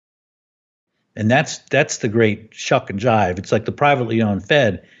And that's the great shuck and jive. It's like the privately owned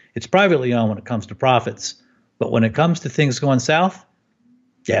Fed. It's privately owned when it comes to profits. But when it comes to things going south,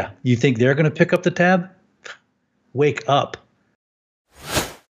 yeah, you think they're going to pick up the tab? Wake up.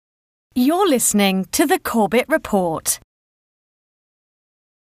 You're listening to The Corbett Report.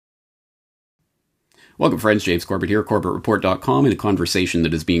 Welcome, friends. James Corbett here, CorbettReport.com, in a conversation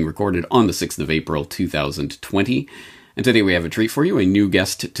that is being recorded on the 6th of April, 2020. And today we have a treat for you, a new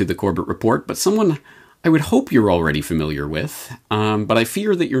guest to The Corbett Report, but someone I would hope you're already familiar with, but I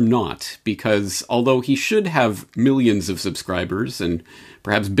fear that you're not, because although he should have millions of subscribers and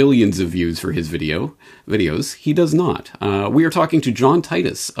perhaps billions of views for his videos, he does not. We are talking to John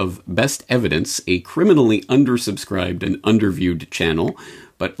Titus of Best Evidence, a criminally undersubscribed and underviewed channel.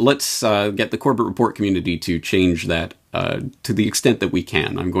 But let's get the Corbett Report community to change that to the extent that we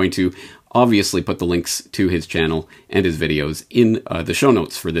can. I'm going to obviously put the links to his channel and his videos in the show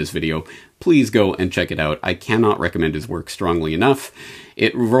notes for this video. Please go and check it out. I cannot recommend his work strongly enough.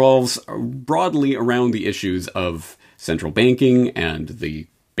 It revolves broadly around the issues of central banking and the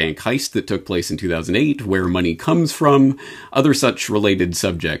bank heist that took place in 2008, where money comes from, other such related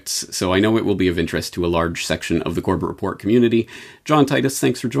subjects. So I know it will be of interest to a large section of the Corbett Report community. John Titus,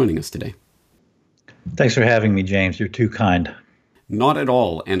 thanks for joining us today. Thanks for having me, James. You're too kind. Not at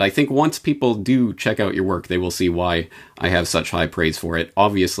all. And I think once people do check out your work, they will see why I have such high praise for it.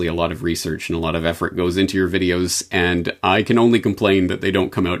 Obviously, a lot of research and a lot of effort goes into your videos, and I can only complain that they don't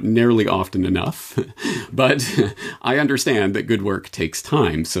come out nearly often enough. But I understand that good work takes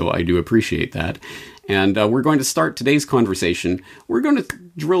time, so I do appreciate that. And we're going to start today's conversation. We're going to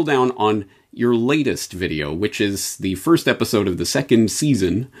drill down on your latest video, which is the first episode of the second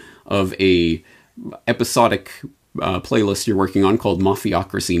season of a episodic playlist you're working on called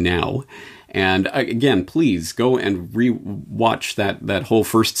Mafiocracy Now. And again, please go and re-watch that whole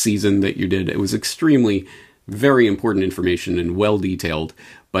first season that you did. It was extremely, very important information and well detailed.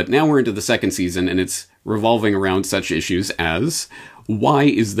 But now we're into the second season, and it's revolving around such issues as, why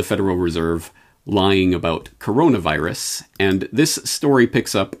is the Federal Reserve lying about coronavirus? And this story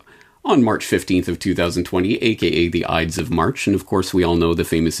picks up on March 15th of 2020, aka the Ides of March, and of course we all know the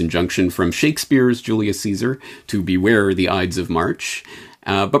famous injunction from Shakespeare's Julius Caesar to beware the Ides of March.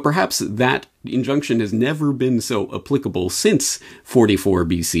 But perhaps that injunction has never been so applicable since 44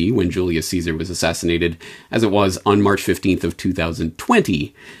 BC, when Julius Caesar was assassinated, as it was on March 15th of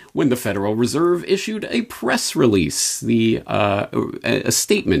 2020, when the Federal Reserve issued a press release, a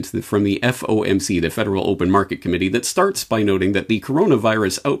statement from the FOMC, the Federal Open Market Committee, that starts by noting that the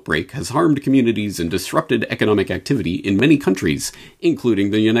coronavirus outbreak has harmed communities and disrupted economic activity in many countries,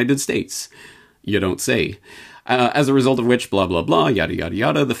 including the United States. You don't say. As a result of which, blah, blah, blah, yada, yada,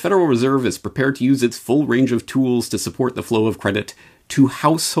 yada, the Federal Reserve is prepared to use its full range of tools to support the flow of credit to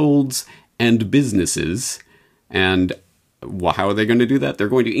households and businesses. And how are they going to do that? They're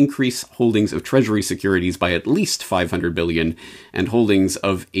going to increase holdings of Treasury securities by at least $500 billion and holdings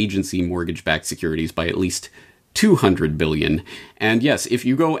of agency mortgage-backed securities by at least $200 billion. And yes, if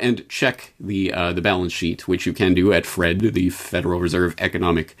you go and check the balance sheet, which you can do at FRED, the Federal Reserve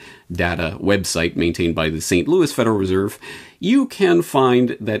Economic Data website maintained by the St. Louis Federal Reserve, you can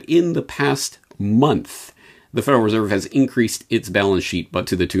find that in the past month, the Federal Reserve has increased its balance sheet, but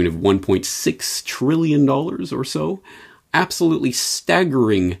to the tune of $1.6 trillion or so. Absolutely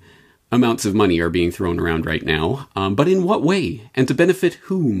staggering amounts of money are being thrown around right now. But in what way? And to benefit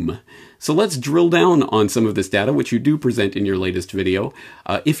whom? So let's drill down on some of this data, which you do present in your latest video.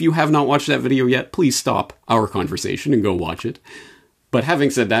 If you have not watched that video yet, please stop our conversation and go watch it. But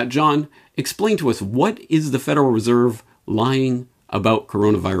having said that, John, explain to us, what is the Federal Reserve lying about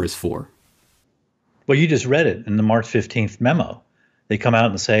coronavirus for? Well, you just read it in the March 15th memo. They come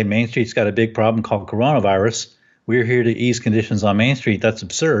out and say, Main Street's got a big problem called coronavirus. We're here to ease conditions on Main Street. That's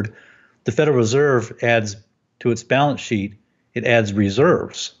absurd. The Federal Reserve adds to its balance sheet, it adds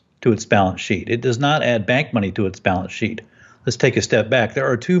reserves to its balance sheet. It does not add bank money to its balance sheet. Let's take a step back. There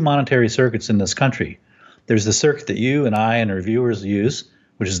are two monetary circuits in this country. There's the circuit that you and I and our viewers use,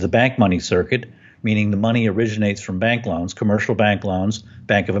 which is the bank money circuit, meaning the money originates from bank loans, commercial bank loans,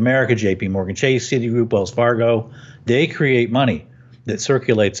 Bank of America, JP Morgan Chase, Citigroup, Wells Fargo. They create money that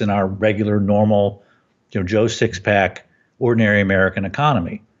circulates in our regular, normal, Joe six-pack, ordinary American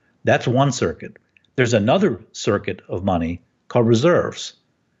economy. That's one circuit. There's another circuit of money called reserves,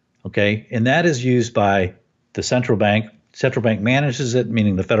 okay? And that is used by the central bank. Central bank manages it,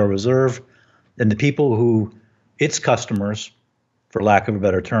 meaning the Federal Reserve, and the people who, its customers, for lack of a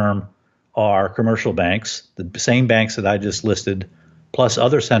better term, are commercial banks, the same banks that I just listed, plus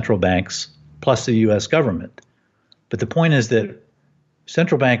other central banks, plus the U.S. government. But the point is that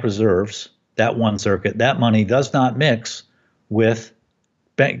central bank reserves that one circuit, that money does not mix with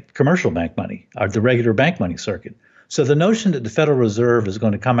commercial bank money, or the regular bank money circuit. So the notion that the Federal Reserve is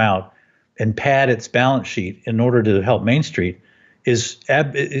going to come out and pad its balance sheet in order to help Main Street is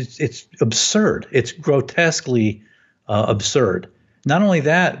it's absurd. It's grotesquely absurd. Not only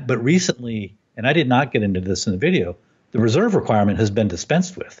that, but recently, and I did not get into this in the video, the reserve requirement has been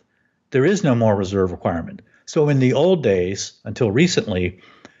dispensed with. There is no more reserve requirement. So in the old days, until recently,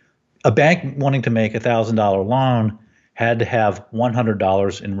 a bank wanting to make a $1,000 loan had to have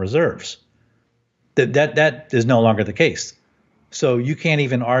 $100 in reserves. That is no longer the case. So you can't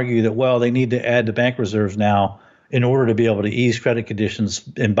even argue that, well, they need to add the bank reserves now in order to be able to ease credit conditions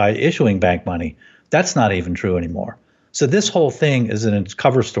and by issuing bank money. That's not even true anymore. So this whole thing is in its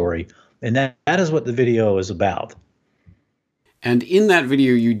cover story, and that is what the video is about. And in that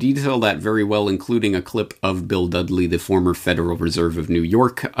video, you detail that very well, including a clip of Bill Dudley, the former Federal Reserve of New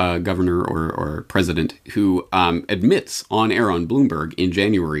York governor or president, who admits on air on Bloomberg in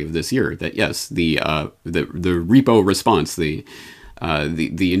January of this year that, yes, the repo response,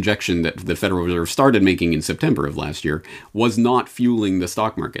 the injection that the Federal Reserve started making in September of last year was not fueling the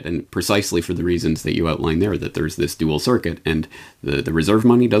stock market, and precisely for the reasons that you outlined there, that there's this dual circuit, and the reserve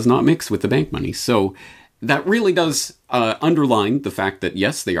money does not mix with the bank money. So that really does underline the fact that,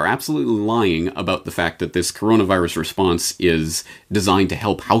 yes, they are absolutely lying about the fact that this coronavirus response is designed to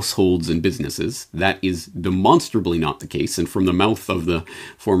help households and businesses. That is demonstrably not the case, and from the mouth of the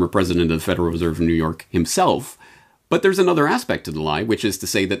former president of the Federal Reserve of New York himself. But there's another aspect to the lie, which is to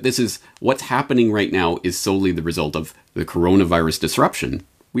say that this is what's happening right now is solely the result of the coronavirus disruption.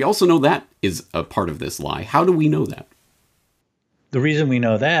 We also know that is a part of this lie. How do we know that? The reason we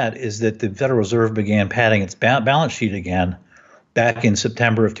know that is that the Federal Reserve began padding its balance sheet again back in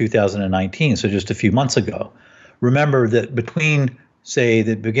September of 2019, so just a few months ago. Remember that between, say,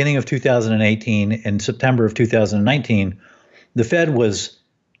 the beginning of 2018 and September of 2019, the Fed was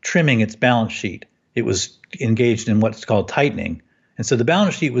trimming its balance sheet. It was engaged in what's called tightening. And so the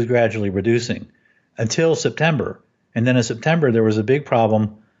balance sheet was gradually reducing until September. And then in September, there was a big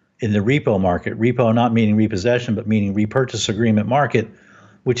problem in the repo market. Repo not meaning repossession, but meaning repurchase agreement market,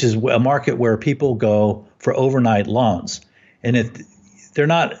 which is a market where people go for overnight loans. And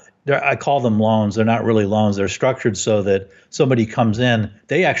I call them loans. They're not really loans. They're structured so that somebody comes in,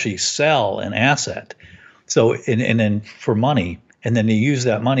 they actually sell an asset. So, and then for money, and then they use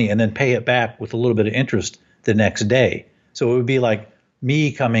that money and then pay it back with a little bit of interest the next day. So it would be like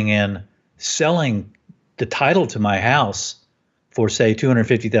me coming in, selling the title to my house for, say,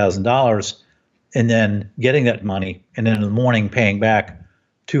 $250,000, and then getting that money, and then in the morning paying back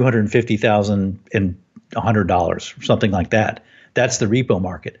 $250,100 or something like that. That's the repo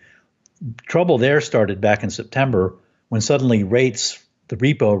market. Trouble there started back in September when suddenly rates, the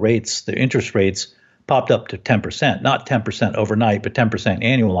repo rates, the interest rates popped up to 10%, not 10% overnight, but 10%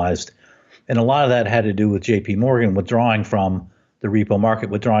 annualized. And a lot of that had to do with JP Morgan withdrawing from the repo market,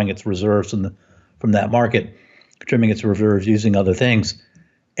 withdrawing its reserves from that market, trimming its reserves using other things.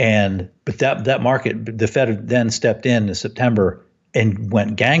 But that market, the Fed then stepped in September and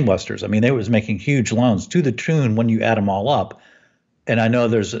went gangbusters. I mean, they was making huge loans to the tune when you add them all up. And I know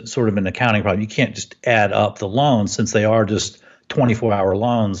there's sort of an accounting problem. You can't just add up the loans since they are just 24-hour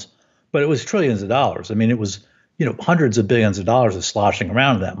loans. But it was trillions of dollars. I mean, it was, hundreds of billions of dollars is sloshing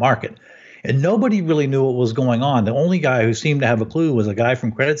around in that market. And nobody really knew what was going on. The only guy who seemed to have a clue was a guy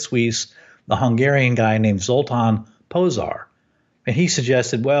from Credit Suisse, a Hungarian guy named Zoltan Pozsar. And he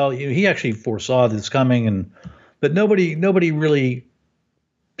suggested, well, he actually foresaw this coming, but nobody really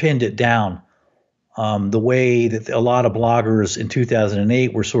pinned it down the way that a lot of bloggers in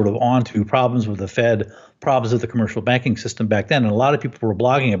 2008 were sort of onto problems with the Fed, problems with the commercial banking system back then. And a lot of people were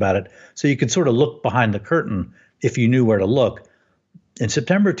blogging about it. So you could sort of look behind the curtain if you knew where to look. In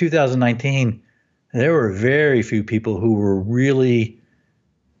September 2019, there were very few people who were really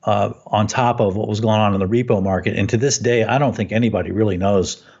on top of what was going on in the repo market. And to this day, I don't think anybody really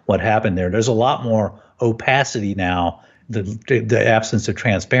knows what happened there. There's a lot more opacity now, the absence of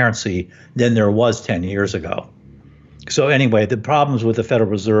transparency, than there was 10 years ago. So anyway, the problems with the Federal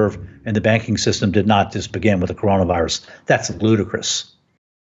Reserve and the banking system did not just begin with the coronavirus. That's ludicrous.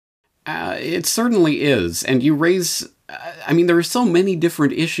 It certainly is. And you raise, there are so many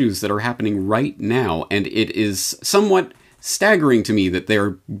different issues that are happening right now, and it is somewhat staggering to me that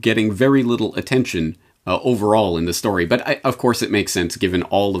they're getting very little attention overall in the story. But of course it makes sense given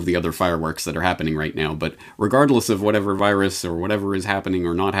all of the other fireworks that are happening right now. But regardless of whatever virus or whatever is happening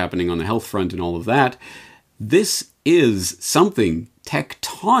or not happening on the health front and all of that, this is something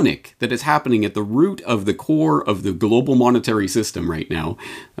tectonic that is happening at the root of the core of the global monetary system right now,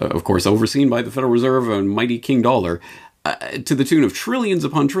 of course overseen by the Federal Reserve and mighty King Dollar, to the tune of trillions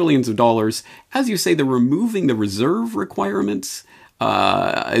upon trillions of dollars. As you say, they're removing the reserve requirements.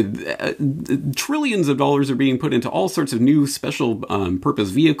 Trillions of dollars are being put into all sorts of new special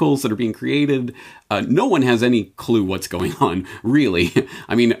purpose vehicles that are being created. No one has any clue what's going on, really.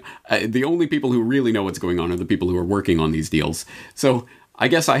 I mean, the only people who really know what's going on are the people who are working on these deals. So I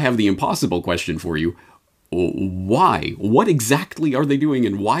guess I have the impossible question for you. Why? What exactly are they doing,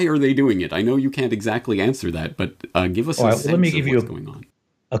 and why are they doing it? I know you can't exactly answer that, but give us a sense of what's going on.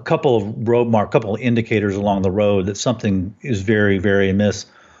 A couple of indicators along the road that something is very, very amiss.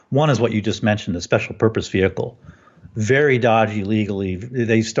 One is what you just mentioned, the special purpose vehicle. Very dodgy legally.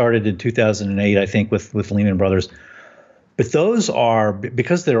 They started in 2008, I think, with Lehman Brothers. But those are,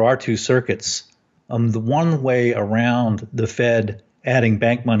 because there are two circuits, the one way around the Fed adding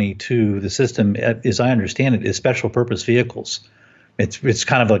bank money to the system, as I understand it, is special purpose vehicles. It's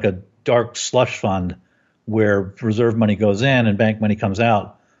kind of like a dark slush fund where reserve money goes in and bank money comes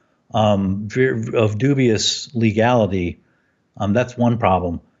out. Of dubious legality. That's one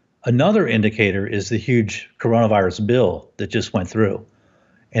problem. Another indicator is the huge coronavirus bill that just went through.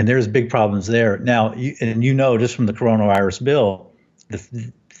 And there's big problems there. Now, just from the coronavirus bill,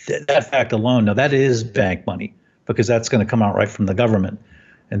 that fact alone, now that is bank money because that's going to come out right from the government.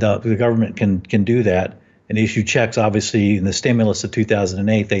 And the government can do that and issue checks. Obviously, in the stimulus of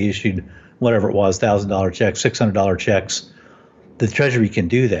 2008, they issued whatever it was, $1,000 checks, $600 checks. The Treasury can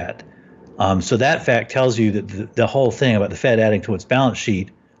do that. So that fact tells you that the whole thing about the Fed adding to its balance sheet,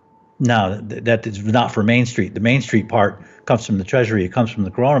 no, that is not for Main Street. The Main Street part comes from the Treasury. It comes from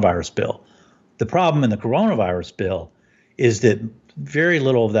the coronavirus bill. The problem in the coronavirus bill is that very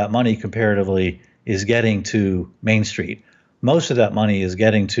little of that money comparatively is getting to Main Street. Most of that money is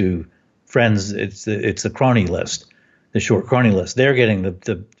getting to friends. It's the crony list, the short crony list. They're getting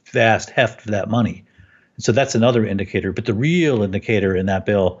the vast heft of that money. So that's another indicator. But the real indicator in that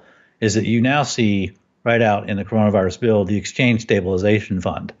bill is that you now see right out in the coronavirus bill the Exchange Stabilization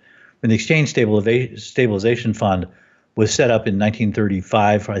Fund. And the Exchange Stabilization Fund was set up in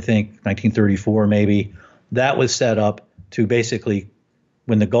 1935, I think, 1934 maybe. That was set up to basically,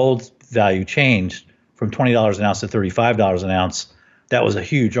 when the gold value changed from $20 an ounce to $35 an ounce, that was a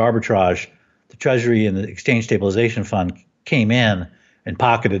huge arbitrage. The Treasury and the Exchange Stabilization Fund came in and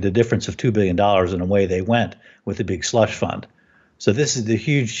pocketed the difference of $2 billion, and away they went with the big slush fund. So this is the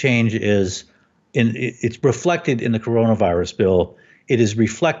huge change it's reflected in the coronavirus bill. It is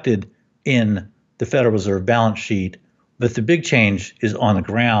reflected in the Federal Reserve balance sheet, but the big change is on the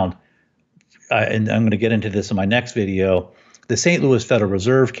ground. And I'm going to get into this in my next video. The St. Louis Federal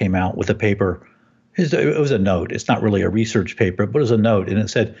Reserve came out with a paper. It was a note. It's not really a research paper, but it was a note. And it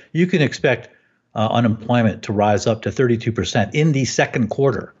said, you can expect unemployment to rise up to 32% in the second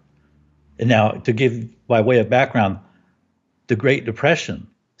quarter. And now, to give by way of background, the Great Depression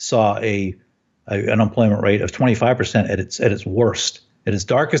saw an unemployment rate of 25% at its worst. At its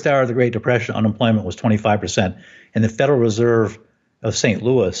darkest hour of the Great Depression, unemployment was 25%. And the Federal Reserve of St.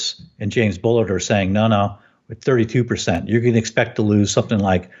 Louis and James Bullard are saying, no, with 32%, you're going to expect to lose something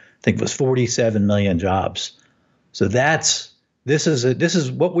like, I think it was 47 million jobs. So this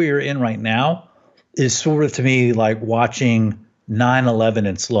is what we are in right now. Is sort of, to me, like watching 9/11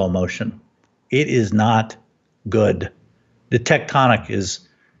 in slow motion. It is not good. The tectonic is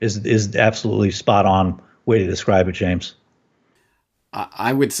absolutely spot on way to describe it, James.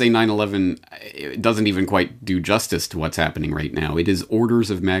 I would say 9/11 doesn't even quite do justice to what's happening right now. It is orders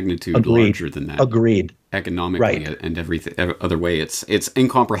of magnitude larger than that. Agreed. Economically, right. And every other way, it's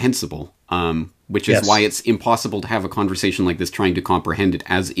incomprehensible. Which is why it's impossible to have a conversation like this trying to comprehend it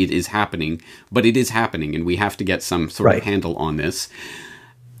as it is happening. But it is happening, and we have to get some sort of handle on this.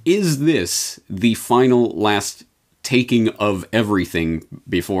 Is this the final last taking of everything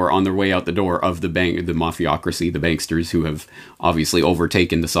before on their way out the door of the mafiocracy, the banksters who have obviously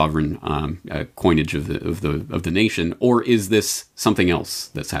overtaken the sovereign coinage of the nation, or is this something else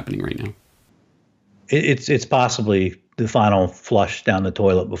that's happening right now? It's possibly the final flush down the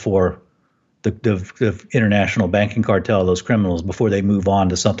toilet before the international banking cartel, those criminals, before they move on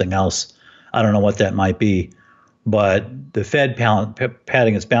to something else. I don't know what that might be, but the Fed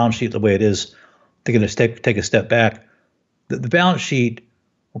padding its balance sheet the way it is, they're going to take a step back. The balance sheet,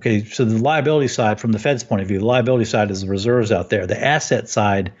 okay, so the liability side from the Fed's point of view, the liability side is the reserves out there. The asset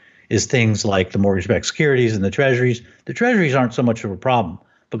side is things like the mortgage-backed securities and the treasuries. The treasuries aren't so much of a problem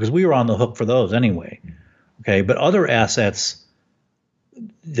because we were on the hook for those anyway. Okay, but other assets,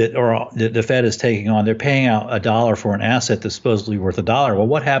 that the Fed is taking on. They're paying out $1 for an asset that's supposedly worth $1. Well,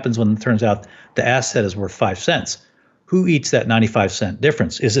 what happens when it turns out the asset is worth 5 cents? Who eats that 95-cent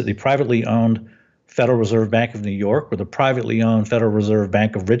difference? Is it the privately owned Federal Reserve Bank of New York or the privately owned Federal Reserve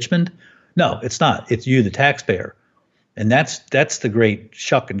Bank of Richmond? No, it's not. It's you, the taxpayer. And that's the great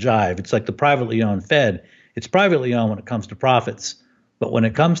shuck and jive. It's like the privately owned Fed. It's privately owned when it comes to profits. But when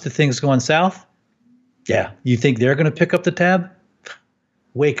it comes to things going south, yeah, you think they're going to pick up the tab?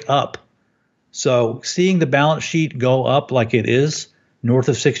 Wake up. So seeing the balance sheet go up like it is, north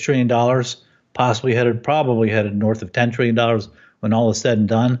of $6 trillion, probably headed north of $10 trillion when all is said and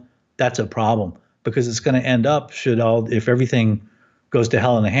done, that's a problem because it's going to end up, if everything goes to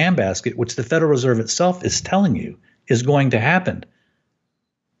hell in a handbasket, which the Federal Reserve itself is telling you is going to happen.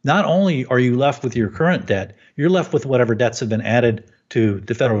 Not only are you left with your current debt, you're left with whatever debts have been added to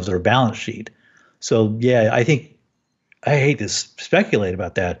the Federal Reserve balance sheet. So, yeah, I hate to speculate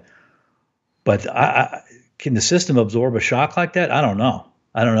about that, but can the system absorb a shock like that? I don't know,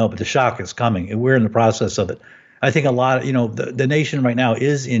 but the shock is coming, and we're in the process of it. I think a lot of, the nation right now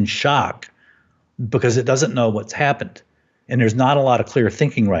is in shock because it doesn't know what's happened, and there's not a lot of clear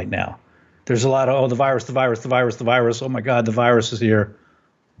thinking right now. There's a lot of, the virus, oh my God, the virus is here.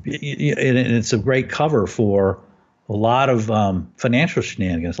 And it's a great cover for a lot of financial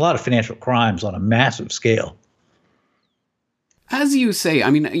shenanigans, a lot of financial crimes on a massive scale. As you say,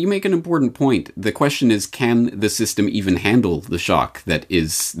 you make an important point. The question is, can the system even handle the shock that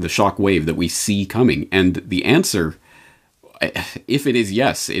is the shock wave that we see coming? And the answer, if it is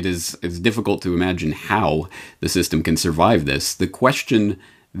yes, it's difficult to imagine how the system can survive this. The question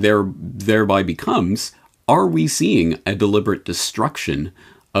thereby becomes, are we seeing a deliberate destruction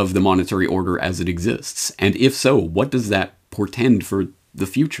of the monetary order as it exists? And if so, what does that portend for the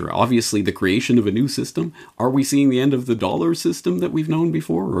future? Obviously, the creation of a new system. Are we seeing the end of the dollar system that we've known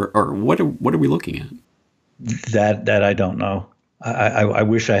before, or what are we looking at? That I don't know. I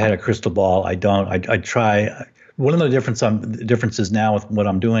wish I had a crystal ball. I don't. I try. One of the differences now with what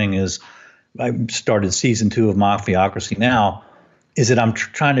I'm doing is I started season 2 of Mafiocracy now. Is that I'm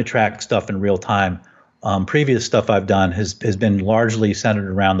trying to track stuff in real time. Previous stuff I've done has been largely centered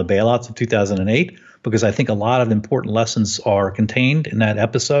around the bailouts of 2008. Because I think a lot of important lessons are contained in that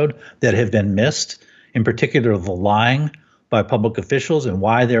episode that have been missed, in particular the lying by public officials and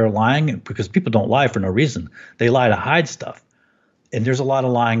why they're lying, because people don't lie for no reason. They lie to hide stuff. And there's a lot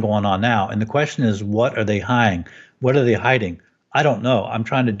of lying going on now. And the question is, what are they hiding? What are they hiding? I don't know. I'm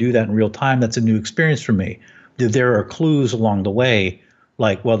trying to do that in real time. That's a new experience for me. There are clues along the way,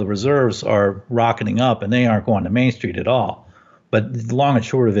 like, well, the reserves are rocketing up and they aren't going to Main Street at all. But the long and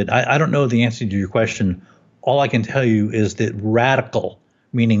short of it, I don't know the answer to your question. All I can tell you is that radical,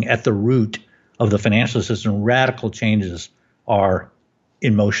 meaning at the root of the financial system, radical changes are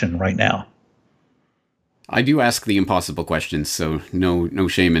in motion right now. I do ask the impossible questions, so no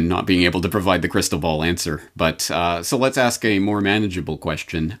shame in not being able to provide the crystal ball answer. But so let's ask a more manageable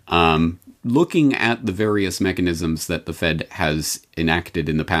question. Looking at the various mechanisms that the Fed has enacted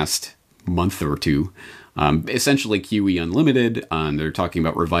in the past month or two, essentially QE Unlimited. They're talking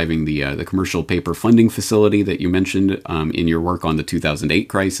about reviving the commercial paper funding facility that you mentioned in your work on the 2008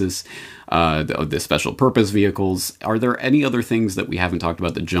 crisis, the special purpose vehicles. Are there any other things that we haven't talked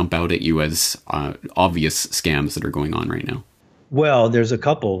about that jump out at you as obvious scams that are going on right now? Well, there's a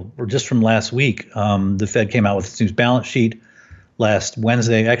couple. Just from last week, the Fed came out with its new balance sheet last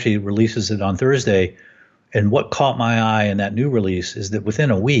Wednesday, actually releases it on Thursday. And what caught my eye in that new release is that within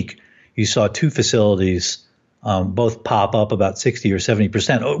a week, you saw 2 facilities both pop up about 60 or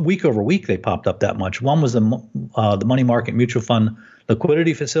 70%. Week over week, they popped up that much. One was the money market mutual fund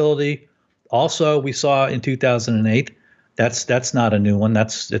liquidity facility. Also, we saw in 2008. That's not a new one.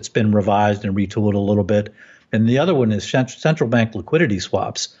 It's been revised and retooled a little bit. And the other one is central bank liquidity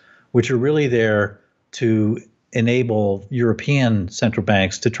swaps, which are really there to enable European central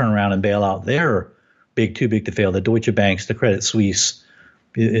banks to turn around and bail out their too big to fail, the Deutsche Banks, the Credit Suisse,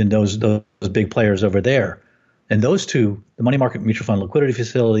 and those big players over there. And those two, the money market mutual fund liquidity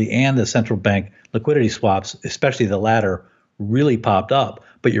facility and the central bank liquidity swaps, especially the latter, really popped up.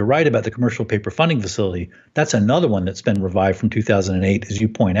 But you're right about the commercial paper funding facility. That's another one that's been revived from 2008, as you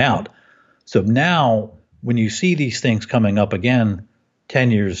point out. So now when you see these things coming up again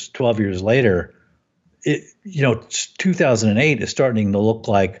 10 years, 12 years later, 2008 is starting to look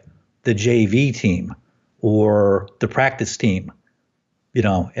like the JV team or the practice team.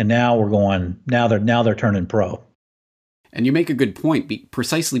 And now now they're turning pro. And you make a good point,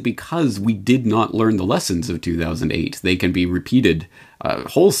 precisely because we did not learn the lessons of 2008. They can be repeated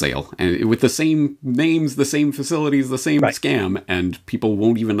wholesale, and with the same names, the same facilities, the same scam, and people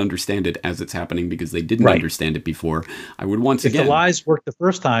won't even understand it as it's happening because they didn't understand it before. I would if the lies worked the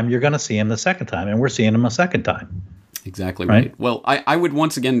first time, you're going to see them the second time, and we're seeing them a second time. Exactly right. Well, I would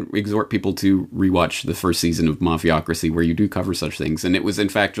once again exhort people to rewatch the first season of Mafiocracy, where you do cover such things. And it was, in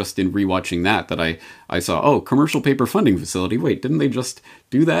fact, just in rewatching that I saw, commercial paper funding facility. Wait, didn't they just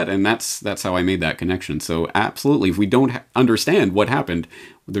do that? And that's how I made that connection. So absolutely, if we don't understand what happened,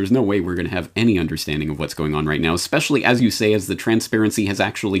 there's no way we're going to have any understanding of what's going on right now, especially, as you say, as the transparency has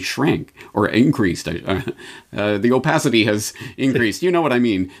actually shrank or increased. The opacity has increased. You know what I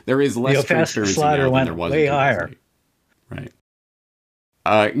mean? There is less transparency now than there was. Way higher.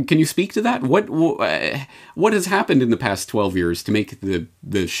 Right. Can you speak to that? What has happened in the past 12 years to make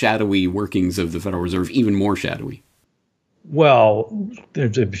the shadowy workings of the Federal Reserve even more shadowy? Well,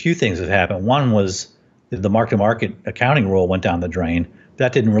 there's a few things that happened. One was the mark-to-market accounting rule went down the drain.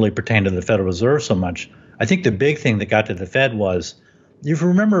 That didn't really pertain to the Federal Reserve so much. I think the big thing that got to the Fed was, you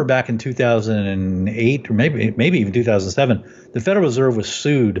remember back in 2008 or maybe even 2007, the Federal Reserve was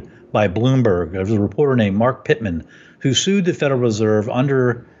sued by Bloomberg. There was a reporter named Mark Pittman who sued the Federal Reserve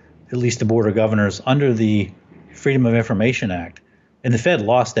under, at least the Board of Governors, under the Freedom of Information Act. And the Fed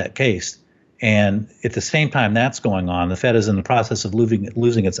lost that case. And at the same time that's going on, the Fed is in the process of losing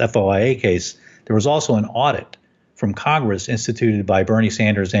its FOIA case. There was also an audit from Congress instituted by Bernie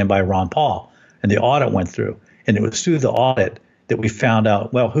Sanders and by Ron Paul. And the audit went through. And it was through the audit that we found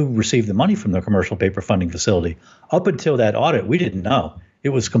out, well, who received the money from the commercial paper funding facility. Up until that audit, we didn't know. It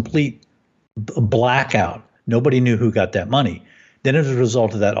was complete blackout. Nobody knew who got that money. Then as a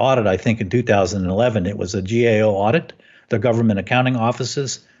result of that audit, I think in 2011, it was a GAO audit. The government accounting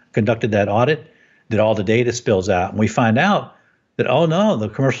offices conducted that audit, did all the data spills out. And we find out that, oh no, the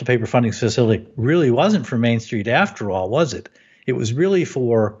commercial paper funding facility really wasn't for Main Street after all, was it? It was really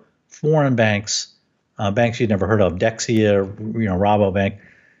for foreign banks, banks you'd never heard of, Dexia, Rabobank,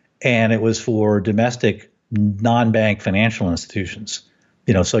 and it was for domestic non-bank financial institutions.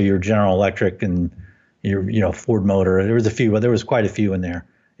 So your General Electric and your Ford Motor. There was quite a few in there,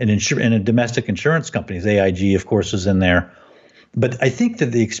 and domestic insurance companies. AIG, of course, was in there. But I think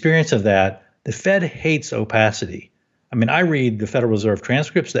that the experience of that, the Fed hates opacity. I mean, I read the Federal Reserve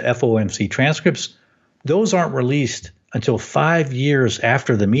transcripts, the FOMC transcripts. Those aren't released until 5 years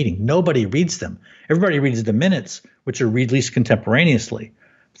after the meeting. Nobody reads them. Everybody reads the minutes, which are released contemporaneously.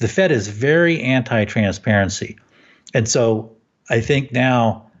 The Fed is very anti-transparency. And so I think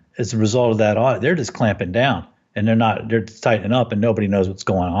now, as a result of that audit, they're just clamping down, and they're tightening up, and nobody knows what's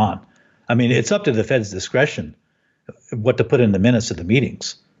going on. I mean, it's up to the Fed's discretion what to put in the minutes of the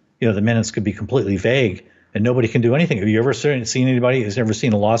meetings. The minutes could be completely vague, and nobody can do anything. Have you ever seen anybody who's ever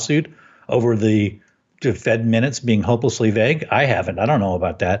seen a lawsuit over the Fed minutes being hopelessly vague? I haven't. I don't know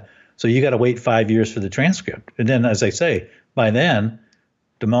about that. So you got to wait 5 years for the transcript. And then, as I say, by then,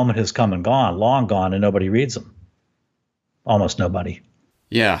 the moment has come and gone, long gone, and nobody reads them. Almost nobody.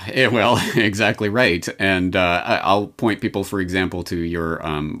 Yeah, well, exactly right. And I'll point people, for example, to your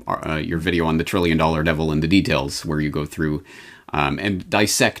video on the $1 trillion devil and the details, where you go through and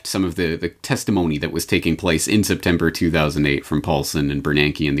dissect some of the testimony that was taking place in September 2008 from Paulson and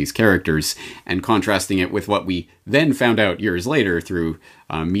Bernanke and these characters, and contrasting it with what we then found out years later through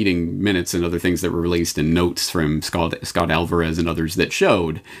meeting minutes and other things that were released, and notes from Scott Alvarez and others that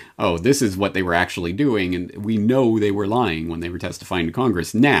showed, oh, this is what they were actually doing, and we know they were lying when they were testifying to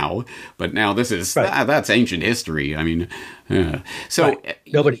Congress now, but now this is, that's ancient history. I mean, so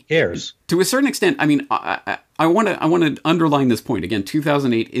nobody cares. To a certain extent, I mean, I want to underline this point. Again,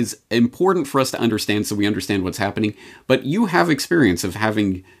 2008 is important for us to understand, so we understand what's happening, but you have experience of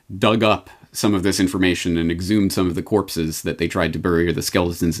having dug up some of this information and exhumed some of the corpses that they tried to bury, or the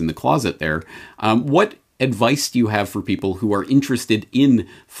skeletons in the closet there. What advice do you have for people who are interested in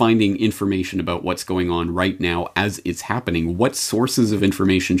finding information about what's going on right now as it's happening? What sources of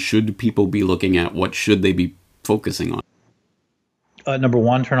information should people be looking at? What should they be focusing on? Number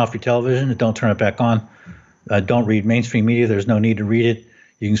one, turn off your television. Don't turn it back on. Don't read mainstream media. There's no need to read it.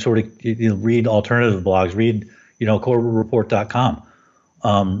 You can sort of read alternative blogs. Read, CorbettReport.com.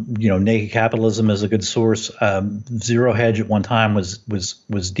 Naked Capitalism is a good source. Zero Hedge at one time was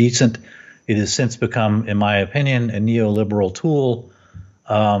decent. It has since become, in my opinion, a neoliberal tool.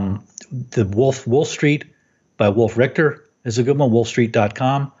 The Wolf Street by Wolf Richter is a good one.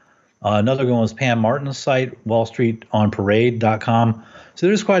 WolfStreet.com. Another good one was Pam Martin's site, WallStreetOnParade.com. So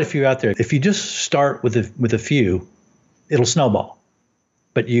there's quite a few out there. If you just start with a few, it'll snowball.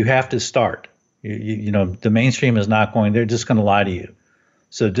 But you have to start. The mainstream is not going. They're just going to lie to you.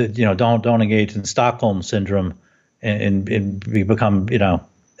 So don't engage in Stockholm syndrome and become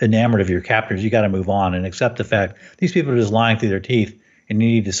enamored of your captors. You got to move on and accept the fact these people are just lying through their teeth, and you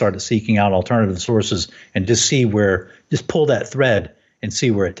need to start seeking out alternative sources and just pull that thread and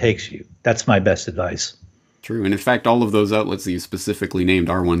see where it takes you. That's my best advice. True. And in fact, all of those outlets that you specifically named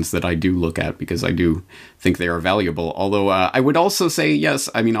are ones that I do look at because I do think they are valuable. Although I would also say, yes,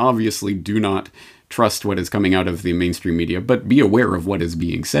 I mean, obviously do not trust what is coming out of the mainstream media, but be aware of what is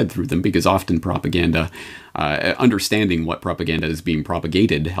being said through them, because often propaganda, understanding what propaganda is being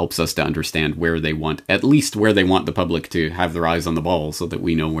propagated helps us to understand at least where they want the public to have their eyes on the ball so that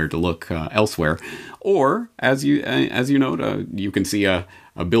we know where to look elsewhere. Or, as you note, you can see a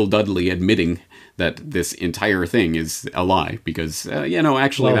Bill Dudley admitting that this entire thing is a lie because,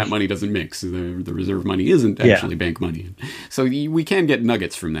 that money doesn't mix. The reserve money isn't actually bank money. So we can get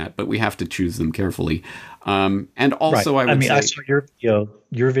nuggets from that, but we have to choose them carefully. And also, right. I saw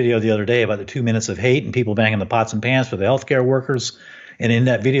your video the other day about the 2 minutes of hate and people banging the pots and pans for the healthcare workers. And in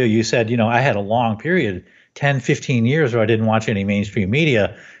that video, you said, I had a long period, 10, 15 years where I didn't watch any mainstream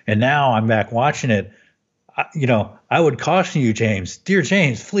media. And now I'm back watching it. I would caution you, James. Dear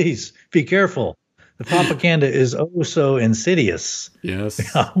James, please be careful. The propaganda is oh so insidious.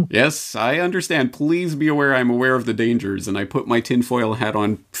 Yes. Yes, I understand. Please be aware I'm aware of the dangers, and I put my tinfoil hat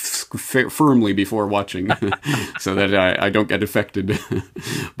on firmly before watching so that I don't get affected.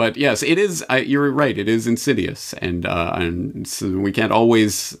 But yes, it is. You're right. It is insidious, and so we can't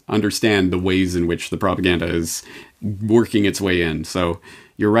always understand the ways in which the propaganda is working its way in. So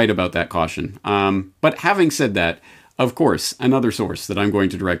you're right about that caution. But having said that, of course, another source that I'm going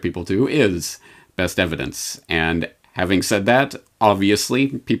to direct people to is Best Evidence. And having said that, obviously,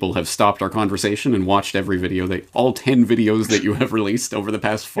 people have stopped our conversation and watched every video, all 10 videos that you have released over the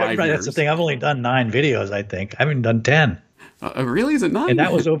past 5 years. That's the thing. I've only done 9 videos, I think. I haven't done 10. Really? Is it 9? And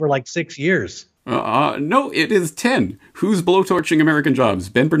that was over like 6 years. No, it is 10. Who's blowtorching American jobs?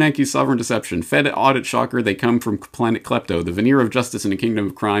 Ben Bernanke's Sovereign Deception, Fed Audit Shocker, They Come from Planet Klepto, The Veneer of Justice in a Kingdom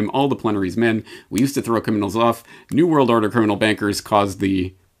of Crime, All the Plenary's Men, We Used to Throw Criminals Off, New World Order Criminal Bankers Caused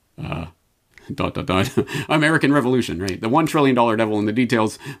the... American Revolution, right? The $1 trillion devil in the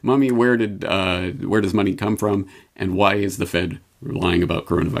details. Mummy, where does money come from? And why is the Fed lying about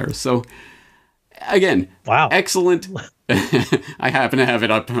coronavirus? So, again, wow, excellent. I happen to have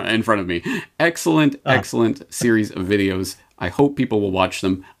it up in front of me. Excellent series of videos. I hope people will watch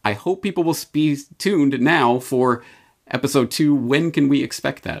them. I hope people will be tuned now for episode 2. When can we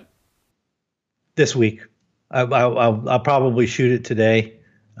expect that? This week. I'll probably shoot it today.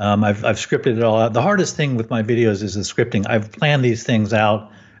 I've scripted it all out. The hardest thing with my videos is the scripting. I've planned these things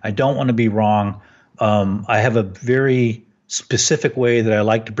out. I don't want to be wrong. I have a very specific way that I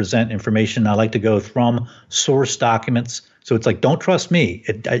like to present information. I like to go from source documents. So it's like, don't trust me.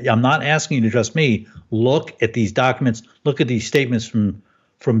 I'm not asking you to trust me. Look at these documents. Look at these statements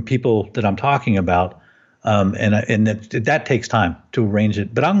from people that I'm talking about. And that takes time to arrange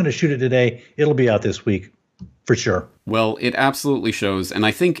it. But I'm going to shoot it today. It'll be out this week. For sure. Well, it absolutely shows. And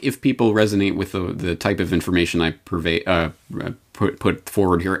I think if people resonate with the type of information I put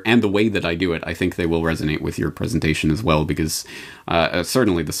forward here and the way that I do it, I think they will resonate with your presentation as well, because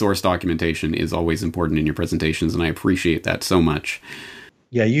certainly the source documentation is always important in your presentations, and I appreciate that so much.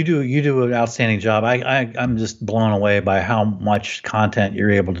 Yeah, you do an outstanding job. I'm just blown away by how much content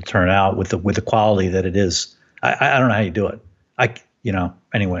you're able to turn out with the quality that it is. I don't know how you do it.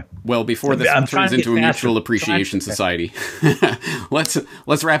 Anyway. Well, before this turns into a mutual appreciation society,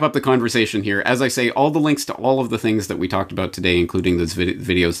 let's wrap up the conversation here. As I say, all the links to all of the things that we talked about today, including those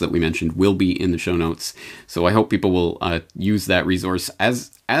videos that we mentioned, will be in the show notes. So I hope people will use that resource.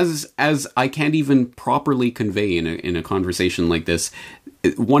 As I can't even properly convey in a conversation like this,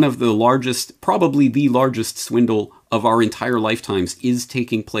 one of the largest, probably the largest swindle of our entire lifetimes is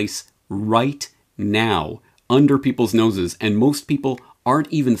taking place right now, under people's noses, and most people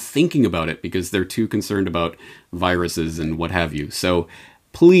aren't even thinking about it because they're too concerned about viruses and what have you. So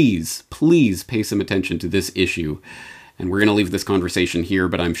please pay some attention to this issue. And we're going to leave this conversation here,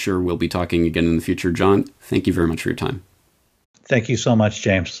 but I'm sure we'll be talking again in the future. John, thank you very much for your time. Thank you so much,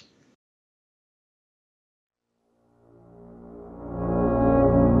 James.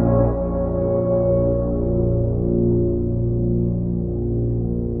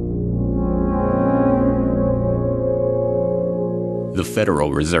 The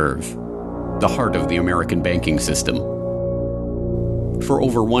Federal Reserve, the heart of the American banking system. For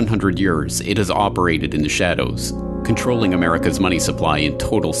over 100 years, it has operated in the shadows, controlling America's money supply in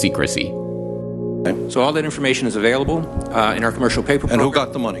total secrecy. So all that information is available in our commercial paper program. And who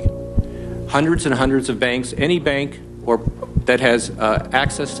got the money? hundreds and hundreds of banks. Any bank or that has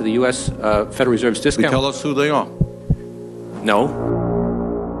access to the U.S. Federal Reserve's discount. Tell us who they are. No.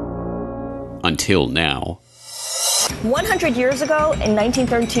 Until now. 100 years ago, in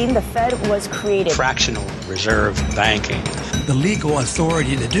 1913, the Fed was created. Fractional reserve banking. The legal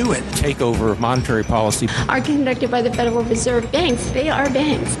authority to do it. Takeover of monetary policy. Are conducted by the Federal Reserve banks. They are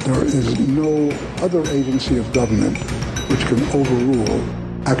banks. There is no other agency of government which can overrule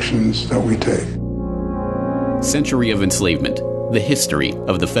actions that we take. Century of Enslavement, the history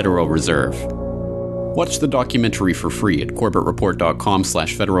of the Federal Reserve. Watch the documentary for free at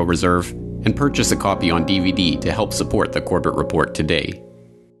corbettreport.com/Federal Reserve and purchase a copy on DVD to help support the Corbett Report today.